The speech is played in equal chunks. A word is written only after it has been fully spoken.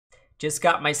Just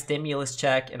got my stimulus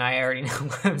check and I already know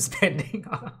what I'm spending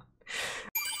on.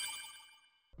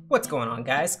 What's going on,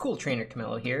 guys? Cool Trainer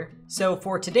Camilo here. So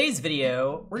for today's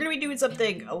video, we're gonna be doing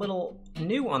something a little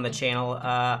new on the channel.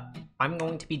 I'm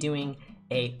going to be doing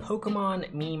a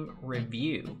Pokemon meme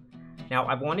review. Now,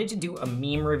 I've wanted to do a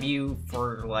meme review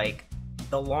for like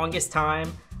the longest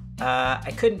time.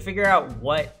 I couldn't figure out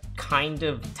what kind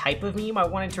of type of meme I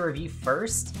wanted to review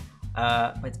first.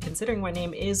 But considering my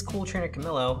name is Cool Trainer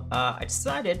Camilo, I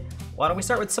decided, why don't we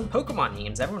start with some Pokemon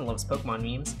memes? Everyone loves Pokemon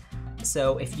memes.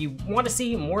 So if you want to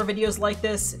see more videos like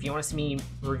this, if you want to see me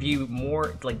review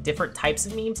more like different types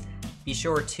of memes, be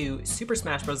sure to super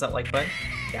smash bros that like button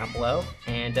down below,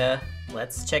 and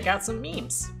let's check out some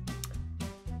memes.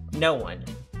 No one.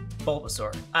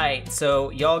 Bulbasaur. Alright, so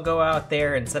y'all go out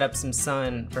there and set up some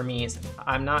sun for me.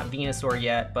 I'm not Venusaur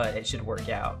yet, but it should work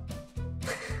out.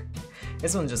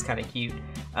 This one's just kind of cute.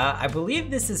 I believe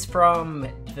this is from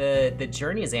the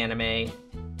Journeys anime.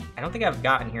 I don't think I've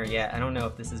gotten here yet. I don't know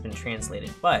if this has been translated,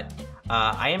 but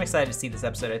I am excited to see this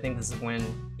episode. I think this is when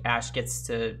Ash gets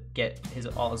to get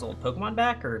all his old Pokemon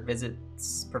back or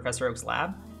visits Professor Oak's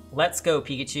lab. Let's go,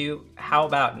 Pikachu. How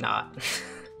about not?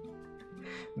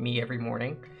 Me every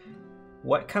morning.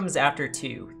 What comes after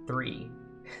 2? 3.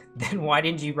 Then why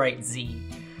didn't you write Z?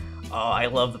 Oh, I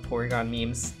love the Porygon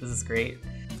memes. This is great.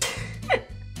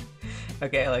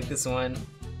 Okay, I like this one.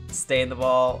 Stay in the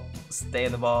ball. Stay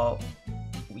in the ball.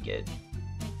 We good.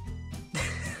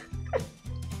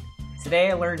 Today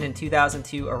I learned in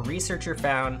 2002 a researcher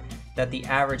found that the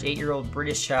average 8-year-old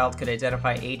British child could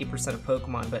identify 80% of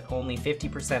Pokemon, but only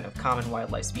 50% of common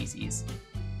wildlife species.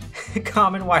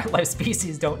 Common wildlife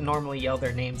species don't normally yell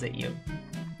their names at you.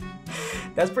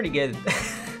 That's pretty good.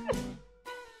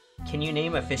 Can you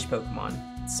name a fish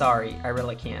Pokemon? Sorry, I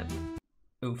really can't.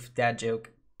 Oof, dad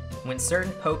joke. When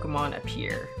certain Pokemon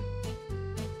appear.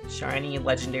 Shiny,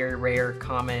 legendary, rare,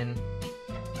 common.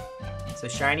 So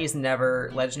shiny is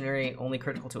never, legendary only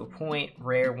critical to a point,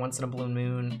 rare once in a blue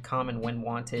moon, common when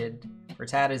wanted.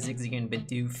 Rattata, Zigzagoon,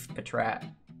 Bidoof, Patrat,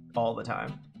 all the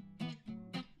time.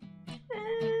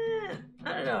 I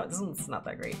don't know, this one's not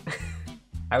that great.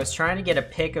 I was trying to get a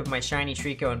pic of my shiny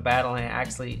Trico in battle and I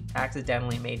actually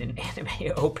accidentally made an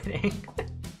anime opening.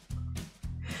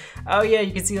 Oh yeah,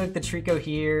 you can see like the Trico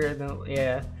here, and then,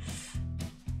 yeah.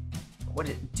 What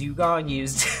did Dugong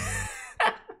used?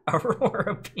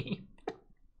 Aurora Beam.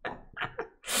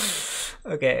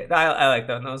 Okay, I like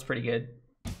that one, that was pretty good.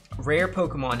 Rare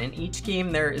Pokemon. In each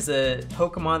game there is a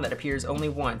Pokemon that appears only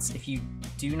once. If you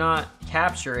do not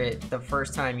capture it the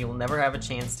first time, you will never have a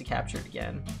chance to capture it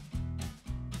again.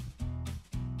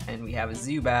 And we have a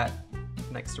Zubat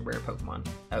next to rare Pokemon.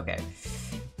 Okay.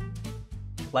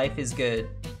 Life is good.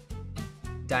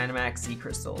 Dynamax Sea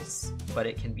Crystals, but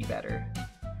it can be better.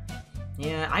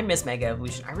 Yeah, I miss Mega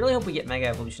Evolution. I really hope we get Mega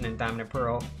Evolution in Diamond and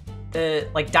Pearl. The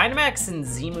Dynamax and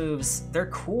Z moves, they're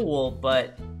cool,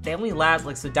 but they only last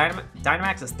so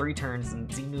Dynamax is 3 turns and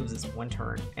Z moves is 1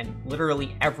 turn, and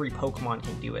literally every Pokemon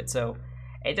can do it. So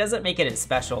it doesn't make it as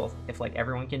special if like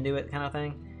everyone can do it, kind of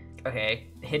thing. Okay,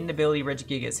 hidden ability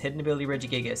Regigigas, hidden ability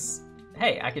Regigigas.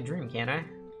 Hey, I could dream, can't I?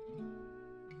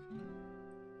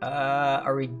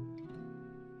 Are we?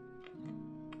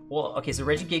 Well, okay, so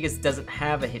Regigigas doesn't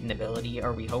have a hidden ability.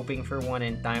 Are we hoping for one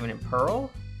in Diamond and Pearl?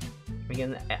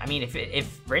 I mean,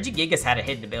 if Regigigas had a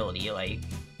hidden ability, like,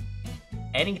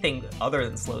 anything other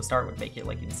than Slow Start would make it,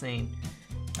 like, insane.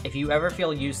 If you ever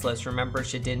feel useless, remember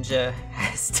Shedinja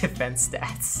has defense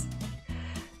stats.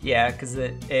 Yeah, because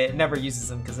it never uses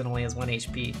them because it only has 1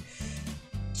 HP.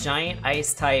 Giant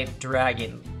Ice-type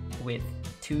Dragon with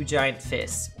 2 giant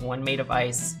fists, 1 made of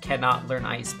ice, cannot learn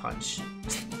Ice Punch.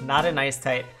 Not an ice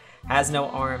type, has no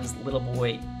arms, little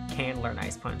boy, can learn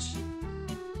Ice Punch.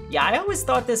 Yeah, I always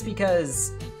thought this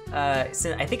because, I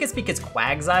think it's because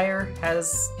Quagsire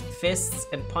has fists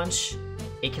and punch.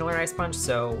 It can learn Ice Punch,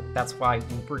 so that's why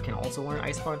Wooper can also learn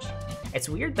Ice Punch. It's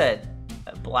weird that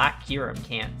Black Kyurem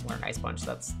can't learn Ice Punch.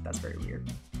 That's very weird.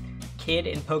 Kid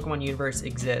in Pokemon Universe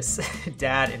exists.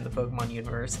 Dad in the Pokemon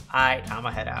Universe.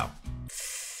 I'ma head out.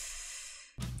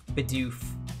 Bidoof.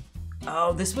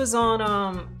 Oh, this was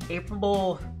on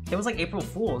April. It was like April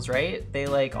Fools, right? They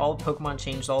like all Pokemon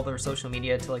changed all their social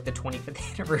media to like the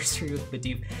 25th anniversary with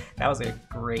Bidoof. That was a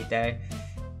great day.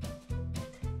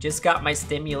 Just got my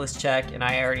stimulus check and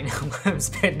I already know what I'm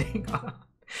spending on.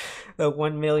 The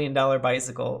 $1 million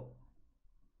bicycle.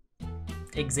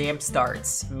 Exam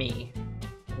starts. Me.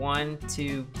 1,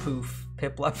 2, poof.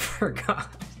 Piplup forgot.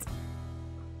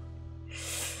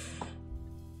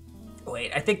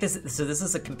 Wait, I think this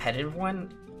is a competitive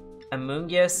one.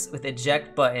 Amoonguss with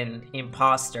eject button,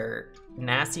 imposter.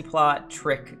 Nasty plot,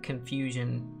 trick,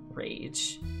 confusion,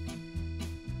 rage.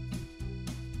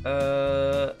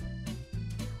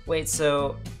 Wait,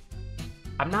 so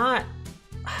I'm not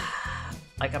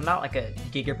like a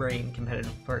gigabrain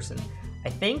competitive person. I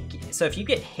think so. If you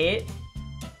get hit,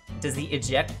 does the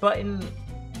eject button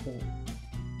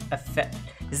affect?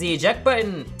 Does the eject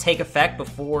button take effect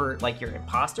before like your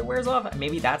imposter wears off?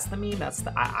 Maybe that's the meme.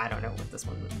 I don't know what this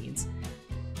one means.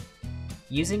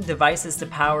 Using devices to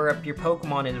power up your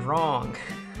Pokemon is wrong.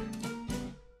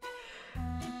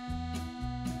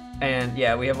 And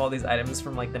yeah, we have all these items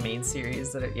from like the main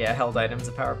series that are, yeah, held items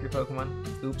to power up your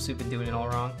Pokemon. Oops, we've been doing it all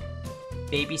wrong.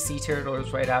 Baby sea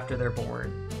turtles right after they're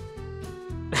born.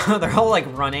 They're all like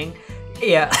running.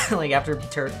 Yeah, like after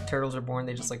turtles are born,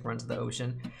 they just like run to the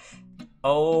ocean.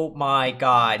 Oh my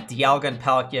god, Dialga and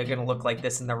Palkia are gonna look like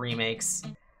this in the remakes.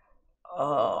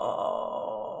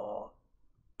 Oh,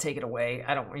 take it away.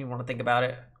 I don't even want to think about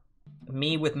it.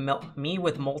 Me with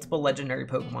multiple legendary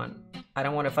Pokemon. I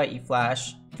don't want to fight you,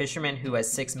 Flash. Fisherman who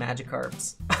has 6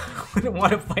 Magikarps. Wouldn't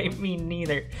want to fight me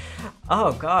neither.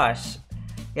 Oh gosh.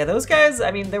 Yeah, those guys,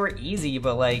 I mean, they were easy,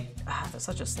 but like, they're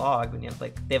such a slog when you have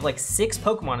like, they have like 6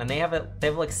 Pokemon and they have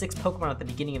like 6 Pokemon at the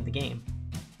beginning of the game.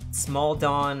 Small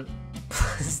Dawn,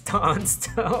 Dawn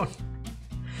Stone,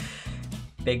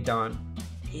 Big Dawn.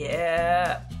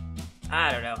 Yeah,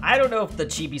 I don't know. I don't know if the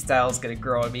chibi style is gonna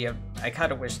grow on me. I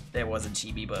kind of wish it wasn't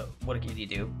chibi, but what can you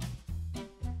do?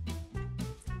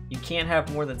 You can't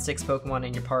have more than 6 Pokemon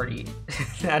in your party.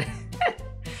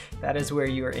 that is where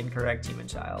you are incorrect, human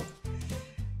child.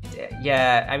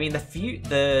 Yeah, I mean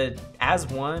the as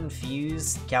one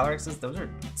fuse Calyxes, those are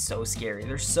so scary.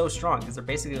 They're so strong because they're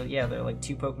basically, yeah, they're like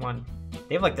 2 Pokemon.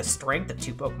 They have like the strength of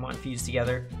 2 Pokemon fused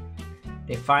together.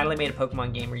 They finally made a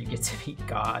Pokemon game where you get to be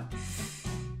God.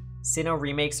 Sinnoh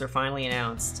remakes are finally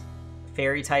announced.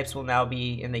 Fairy types will now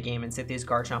be in the game, and Cynthia's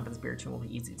Garchomp and Spiritomb will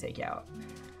be easy to take out.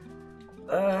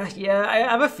 Yeah, I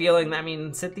have a feeling that, I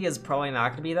mean, Cynthia's probably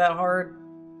not gonna be that hard,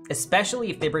 especially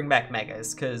if they bring back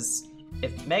Megas, because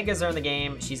if Megas are in the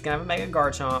game, she's gonna have a Mega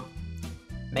Garchomp.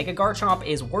 Mega Garchomp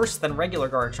is worse than regular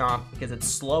Garchomp because it's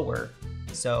slower,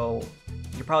 so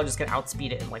you're probably just gonna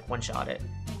outspeed it and like one-shot it.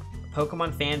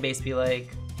 Pokemon fan base be like,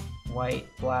 white,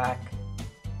 black,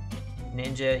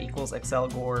 Ninja equals XL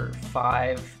Gore,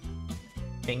 5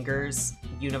 fingers,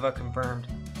 Unova confirmed.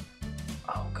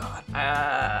 Oh god.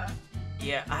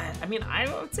 Yeah, I mean, I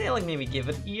would say like maybe give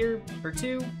it a year or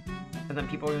 2, and then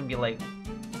people are gonna be like,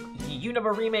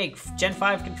 Unova remake, Gen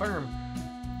 5 confirmed.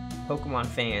 Pokemon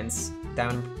fans,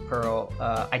 Down Pearl.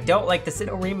 I don't like the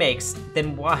Sinnoh remakes.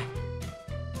 Then why?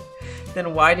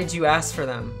 Then why did you ask for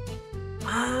them?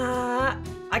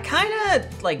 I kind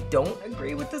of like don't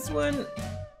agree with this one.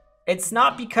 It's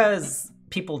not because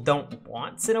people don't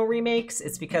want Sinnoh remakes.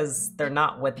 It's because they're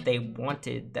not what they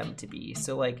wanted them to be.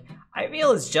 So like, I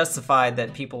feel it's justified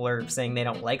that people are saying they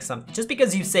don't like something. Just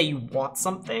because you say you want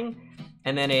something,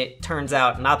 and then it turns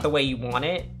out not the way you want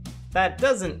it, that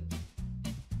doesn't,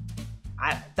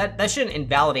 that shouldn't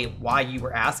invalidate why you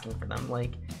were asking for them.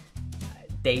 Like,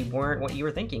 they weren't what you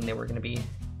were thinking they were gonna be.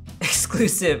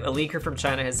 Exclusive, a leaker from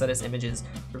China has sent us images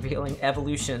revealing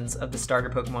evolutions of the starter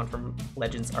Pokemon from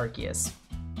Legends Arceus.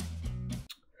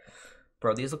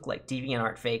 Bro, these look like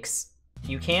DeviantArt fakes.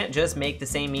 You can't just make the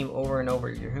same meme over and over.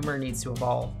 Your humor needs to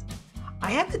evolve. I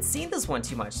haven't seen this one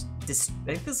too much. I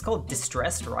think this is called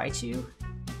Distressed Raichu.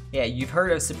 Yeah, you've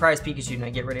heard of Surprise Pikachu, now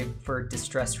get ready for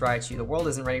Distressed Raichu. The world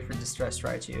isn't ready for Distressed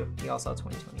Raichu. We all saw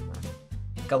 2021.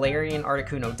 Galarian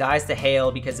Articuno dies to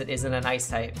hail because it isn't an ice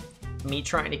type. Me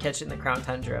trying to catch it in the Crown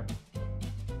Tundra.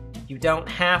 You don't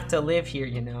have to live here,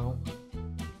 you know.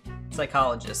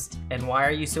 Psychologist. And why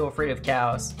are you so afraid of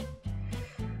cows?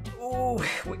 Ooh,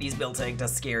 Whitney's build tank,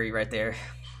 that's scary right there.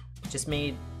 Just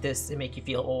made this to make you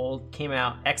feel old. Came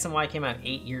out, X and Y came out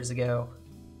 8 years ago.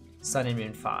 Sun and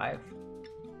Moon 5.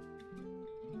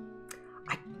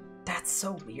 That's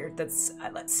so weird. That's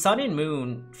Sun and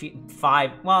Moon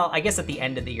 5. Well, I guess at the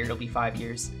end of the year it'll be 5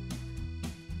 years.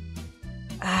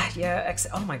 Yeah,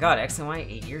 oh my god, X and Y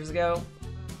 8 years ago.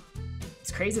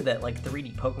 It's crazy that like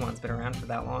 3D Pokemon's been around for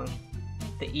that long.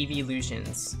 The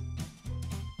Evolutions.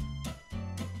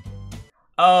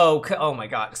 Oh my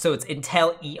god. So it's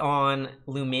Inteleon,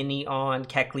 Lumineon,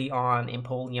 Kecleon,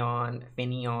 Empoleon,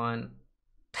 Finneon,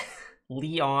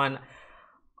 Leon.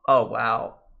 Oh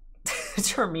wow.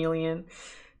 Charmeleon.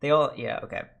 They all, yeah,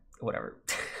 okay. Whatever.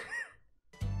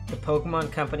 The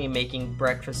Pokemon Company making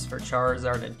breakfast for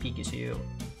Charizard and Pikachu.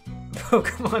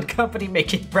 Pokemon Company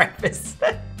making breakfast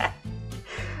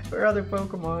for other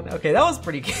Pokemon. Okay, that was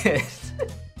pretty good.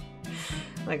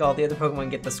 Like all the other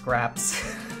Pokemon get the scraps.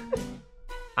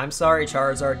 I'm sorry,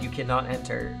 Charizard, you cannot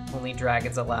enter. Only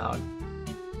dragons allowed.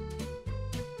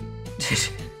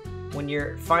 When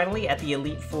you're finally at the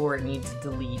Elite Four, need to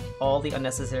delete all the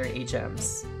unnecessary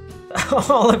HMs.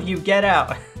 All of you, get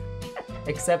out.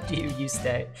 Except you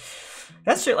stay.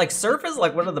 That's true. Like, Surf is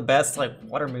like one of the best like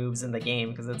water moves in the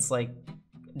game because it's like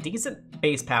decent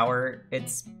base power.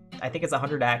 I think it's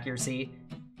 100 accuracy.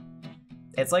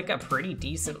 It's like a pretty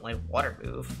decent like water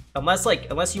move. Unless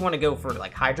you want to go for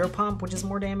like Hydro Pump, which is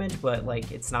more damage, but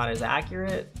like it's not as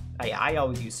accurate. I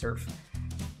always use Surf.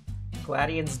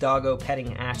 Gladian's doggo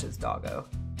petting Ash's doggo.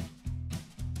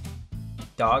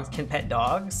 Dogs can pet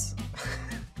dogs?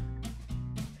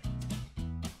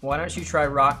 Why don't you try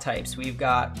rock types? We've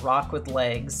got rock with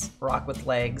legs, rock with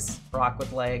legs, rock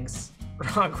with legs,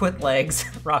 rock with legs,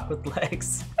 rock with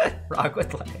legs, rock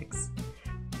with legs.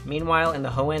 Meanwhile, in the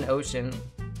Hoenn Ocean,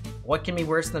 what can be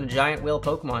worse than a giant whale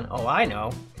Pokemon? Oh, I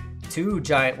know. 2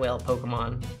 giant whale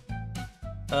Pokemon.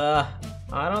 I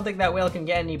don't think that whale can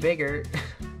get any bigger.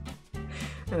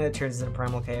 And then it turns into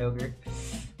Primal Kyogre.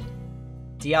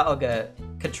 Dialga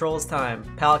controls time.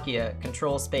 Palkia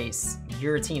controls space.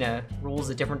 Giratina rules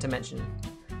a different dimension.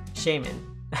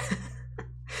 Shaman.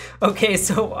 Okay,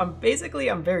 so I'm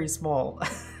very small.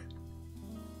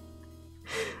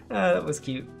 That was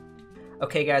cute.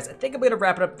 Okay guys, I think I'm gonna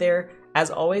wrap it up there. As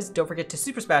always, don't forget to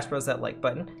Super Smash Bros. That like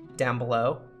button down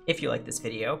below if you like this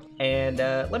video. And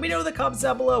let me know in the comments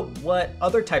down below what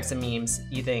other types of memes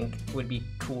you think would be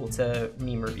cool to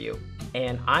meme review.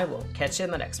 And I will catch you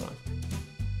in the next one.